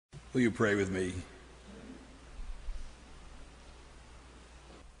Will you pray with me?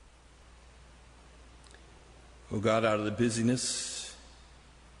 Oh God, out of the busyness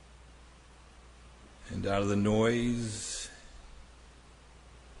and out of the noise,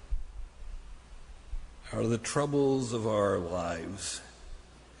 out of the troubles of our lives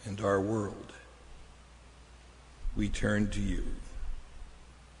and our world, we turn to you.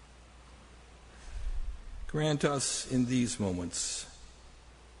 Grant us in these moments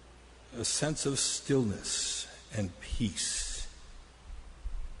a sense of stillness and peace.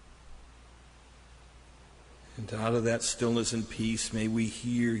 And out of that stillness and peace, may we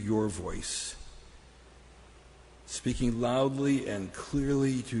hear your voice, speaking loudly and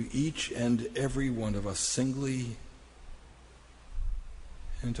clearly to each and every one of us singly,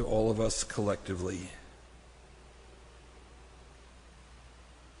 and to all of us collectively.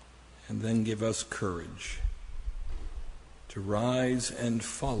 And then give us courage to rise and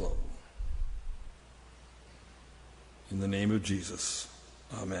follow. In the name of Jesus,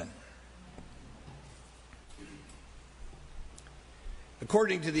 amen.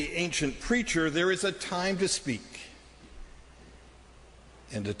 According to the ancient preacher, there is a time to speak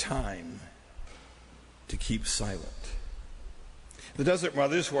and a time to keep silent. The Desert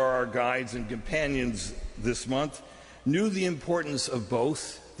Mothers, who are our guides and companions this month, knew the importance of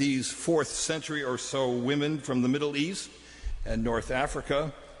both. These 4th century or so women from the Middle East and North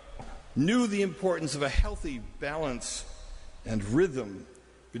Africa knew the importance of a healthy balance and rhythm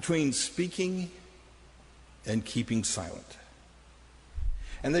between speaking and keeping silent.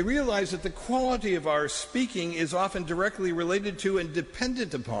 And they realized that the quality of our speaking is often directly related to and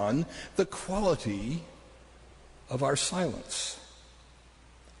dependent upon the quality of our silence.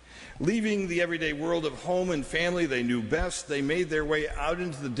 Leaving the everyday world of home and family they knew best, they made their way out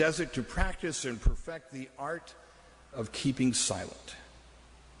into the desert to practice and perfect the art of keeping silent.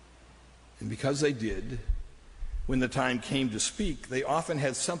 And because they did, when the time came to speak, they often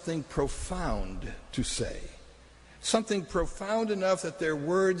had something profound to say. Something profound enough that their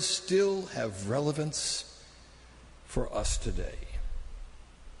words still have relevance for us today.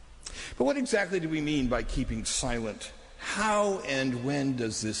 But what exactly do we mean by keeping silent? How and when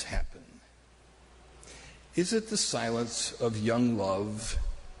does this happen? Is it the silence of young love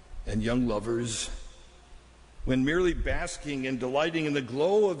and young lovers, when merely basking and delighting in the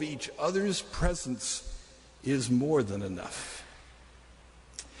glow of each other's presence is more than enough?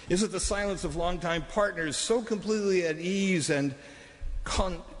 Is it the silence of longtime partners so completely at ease and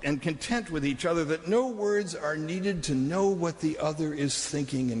content with each other that no words are needed to know what the other is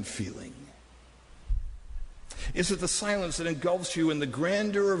thinking and feeling? Is it the silence that engulfs you in the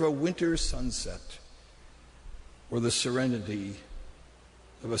grandeur of a winter sunset or the serenity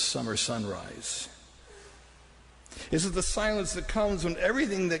of a summer sunrise? Is it the silence that comes when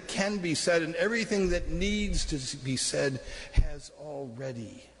everything that can be said and everything that needs to be said has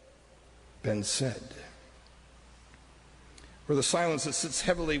already been said? Or the silence that sits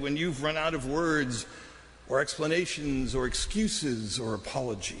heavily when you've run out of words or explanations or excuses or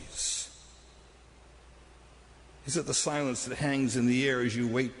apologies? Is it the silence that hangs in the air as you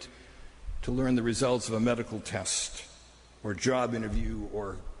wait to learn the results of a medical test or job interview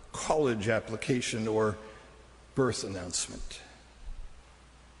or college application or birth announcement?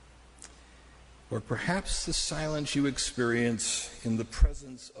 Or perhaps the silence you experience in the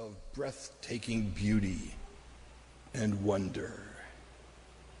presence of breathtaking beauty and wonder.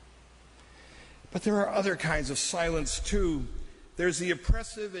 But there are other kinds of silence too. There's the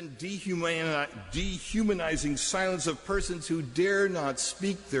oppressive and dehumanizing silence of persons who dare not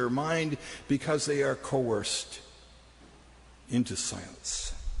speak their mind because they are coerced into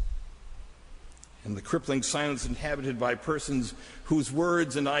silence. And the crippling silence inhabited by persons whose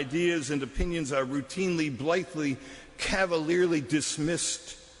words and ideas and opinions are routinely, blithely, cavalierly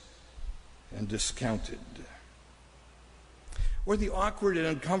dismissed and discounted. Or the awkward and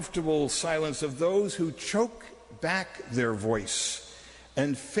uncomfortable silence of those who choke back their voice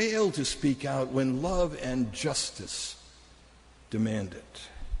and fail to speak out when love and justice demand it.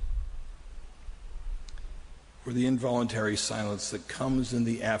 Or the involuntary silence that comes in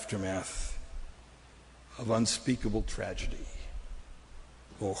the aftermath of unspeakable tragedy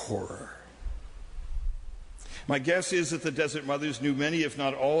or horror. My guess is that the Desert Mothers knew many, if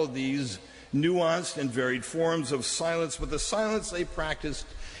not all, of these nuanced and varied forms of silence, but the silence they practiced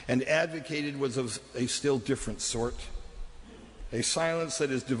and advocated was of a still different sort. A silence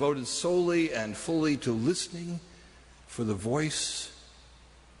that is devoted solely and fully to listening for the voice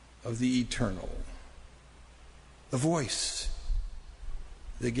of the eternal. The voice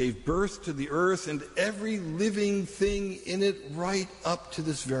They gave birth to the earth and every living thing in it right up to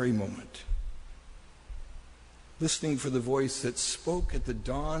this very moment. Listening for the voice that spoke at the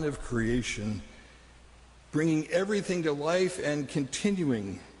dawn of creation, bringing everything to life and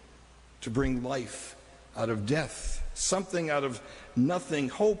continuing to bring life out of death, something out of nothing,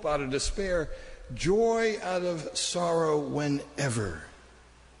 hope out of despair, joy out of sorrow whenever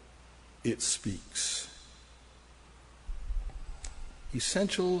it speaks.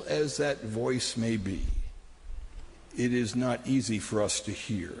 Essential as that voice may be, it is not easy for us to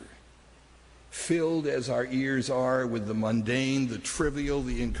hear. Filled as our ears are with the mundane, the trivial,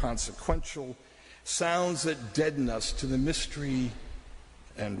 the inconsequential, sounds that deaden us to the mystery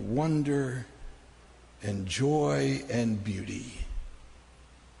and wonder and joy and beauty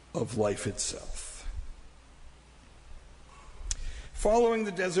of life itself. Following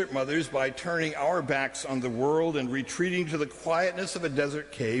the desert mothers by turning our backs on the world and retreating to the quietness of a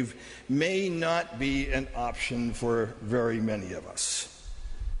desert cave may not be an option for very many of us.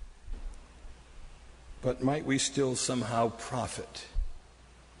 But might we still somehow profit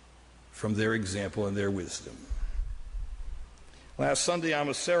from their example and their wisdom? Last Sunday,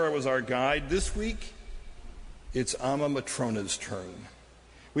 Amma Sarah was our guide. This week, it's Amma Matrona's turn.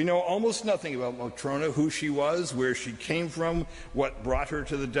 We know almost nothing about Matrona, who she was, where she came from, what brought her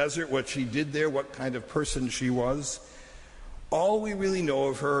to the desert, what she did there, what kind of person she was. All we really know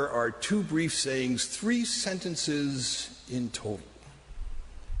of her are two brief sayings, 3 sentences in total.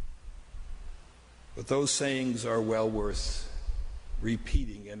 But those sayings are well worth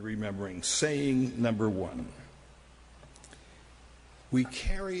repeating and remembering. Saying number 1, we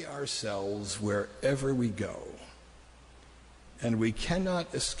carry ourselves wherever we go, and we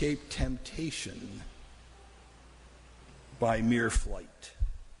cannot escape temptation by mere flight.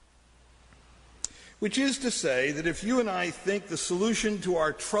 Which is to say that if you and I think the solution to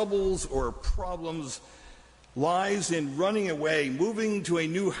our troubles or problems lies in running away, moving to a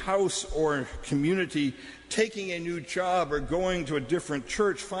new house or community, taking a new job or going to a different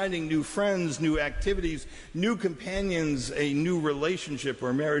church, finding new friends, new activities, new companions, a new relationship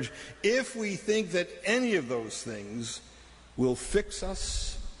or marriage, if we think that any of those things will fix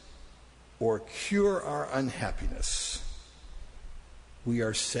us or cure our unhappiness, we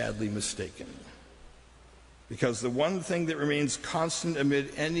are sadly mistaken. Because the one thing that remains constant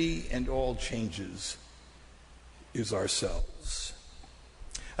amid any and all changes is ourselves.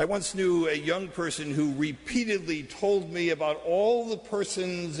 I once knew a young person who repeatedly told me about all the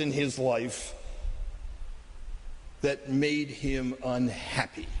persons in his life that made him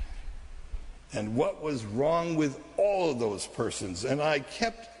unhappy and what was wrong with all of those persons. And I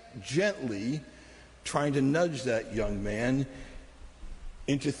kept gently trying to nudge that young man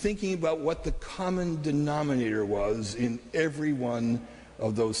into thinking about what the common denominator was in every one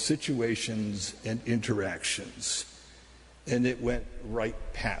of those situations and interactions. And it went right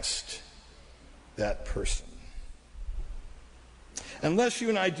past that person. Unless you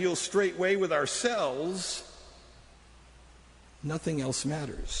and I deal straightway with ourselves, nothing else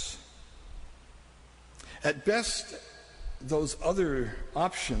matters. At best, those other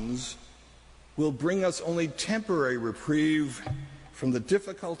options will bring us only temporary reprieve from the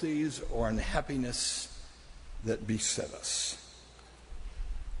difficulties or unhappiness that beset us.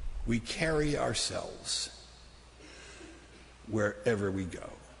 We carry ourselves wherever we go.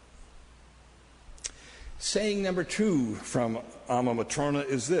 Saying number 2 from Amma Matrona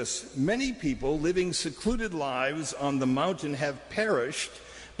is this: many people living secluded lives on the mountain have perished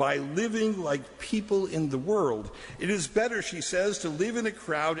by living like people in the world. It is better, she says, to live in a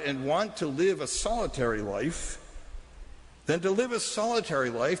crowd and want to live a solitary life than to live a solitary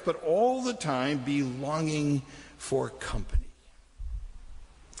life but all the time be longing for company.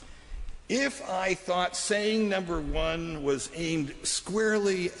 If I thought saying number 1 was aimed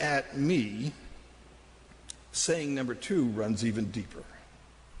squarely at me, saying number 2 runs even deeper.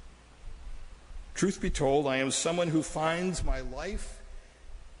 Truth be told, I am someone who finds my life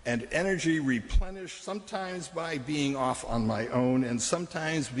and energy replenished sometimes by being off on my own and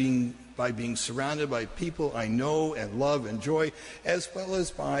sometimes by being surrounded by people I know and love and enjoy, as well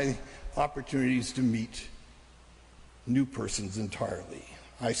as by opportunities to meet new persons entirely.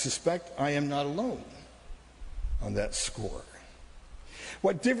 I suspect I am not alone on that score.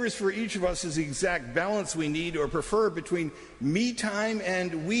 What differs for each of us is the exact balance we need or prefer between me time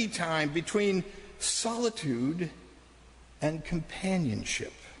and we time, between solitude and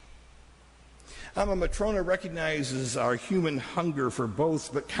companionship. Amma Matrona recognizes our human hunger for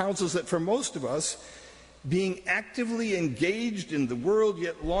both, but counsels that for most of us, being actively engaged in the world,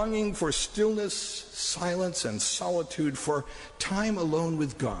 yet longing for stillness, silence, and solitude, for time alone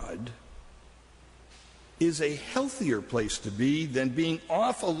with God, is a healthier place to be than being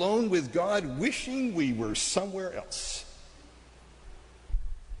off alone with God, wishing we were somewhere else.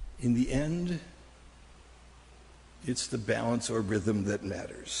 In the end, it's the balance or rhythm that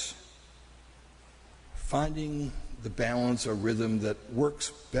matters. Finding the balance or rhythm that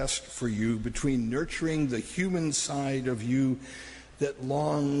works best for you between nurturing the human side of you that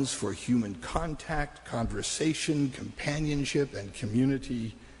longs for human contact, conversation, companionship, and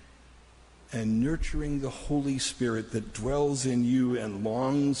community, and nurturing the Holy Spirit that dwells in you and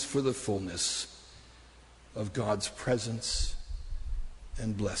longs for the fullness of God's presence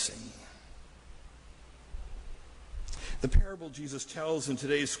and blessing. The parable Jesus tells in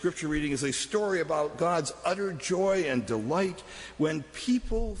today's scripture reading is a story about God's utter joy and delight when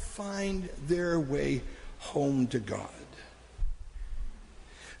people find their way home to God.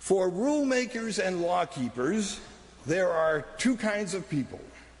 For rule makers and law keepers, there are two kinds of people: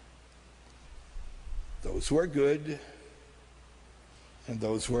 those who are good and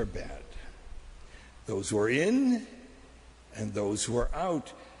those who are bad, those who are in and those who are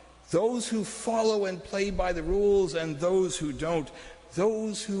out, those who follow and play by the rules and those who don't,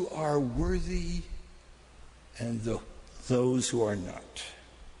 those who are worthy and those who are not.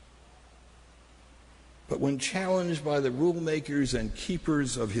 But when challenged by the rule makers and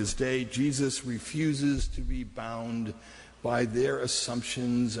keepers of his day, Jesus refuses to be bound by their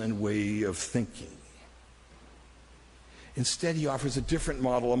assumptions and way of thinking. Instead, he offers a different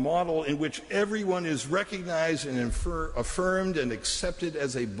model, a model in which everyone is recognized and affirmed and accepted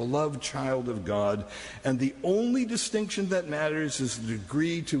as a beloved child of God, and the only distinction that matters is the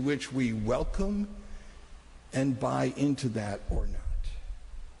degree to which we welcome and buy into that or not.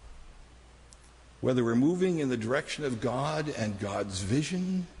 Whether we're moving in the direction of God and God's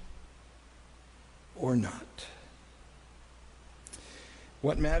vision or not.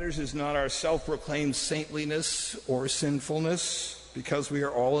 What matters is not our self-proclaimed saintliness or sinfulness, because we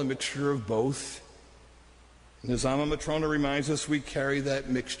are all a mixture of both. And as Amma Matrona reminds us, we carry that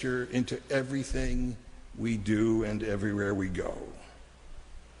mixture into everything we do and everywhere we go.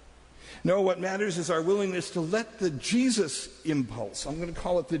 No, what matters is our willingness to let the Jesus impulse, I'm going to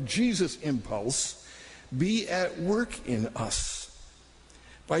call it the Jesus impulse, be at work in us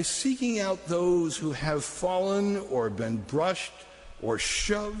by seeking out those who have fallen or been brushed or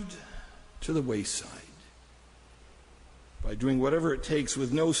shoved to the wayside, by doing whatever it takes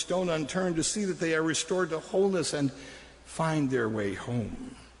with no stone unturned to see that they are restored to wholeness and find their way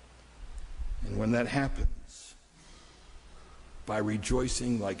home. And when that happens, by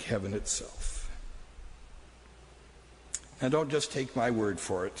rejoicing like heaven itself. And don't just take my word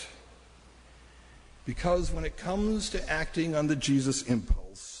for it, because when it comes to acting on the Jesus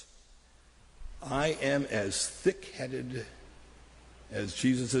impulse, I am as thick-headed as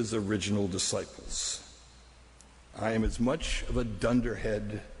Jesus' original disciples. I am as much of a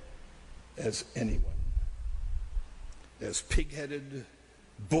dunderhead as anyone, as pig-headed,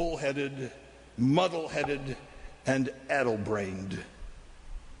 bull-headed, muddle-headed, and addle-brained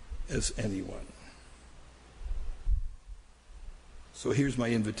as anyone. So here's my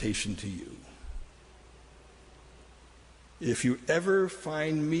invitation to you. If you ever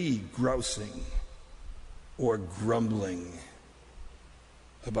find me grousing or grumbling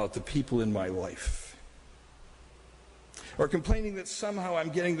about the people in my life, or complaining that somehow I'm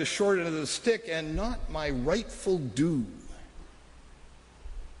getting the short end of the stick and not my rightful due,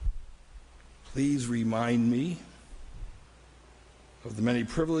 please remind me of the many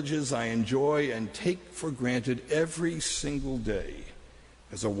privileges I enjoy and take for granted every single day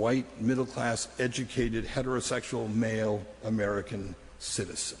as a white, middle-class, educated, heterosexual, male American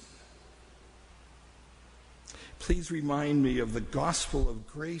citizen. Please remind me of the gospel of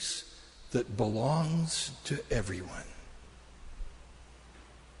grace that belongs to everyone,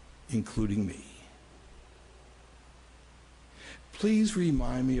 including me. Please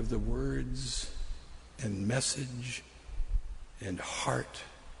remind me of the words and message and heart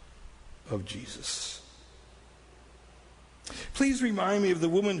of Jesus. Please remind me of the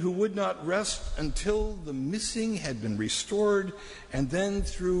woman who would not rest until the missing had been restored, and then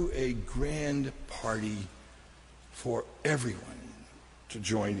threw a grand party for everyone to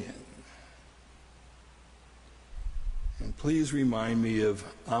join in. And please remind me of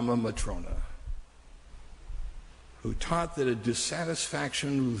Amma Matrona, who taught that a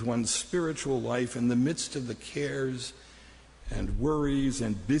dissatisfaction with one's spiritual life in the midst of the cares and worries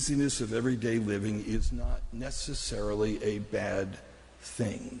and busyness of everyday living is not necessarily a bad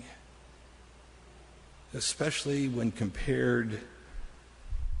thing. especially when compared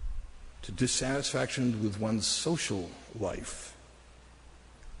to dissatisfaction with one's social life,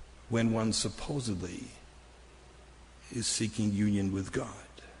 when one supposedly is seeking union with God.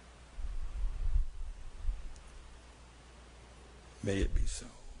 May it be so.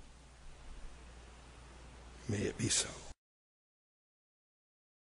 May it be so.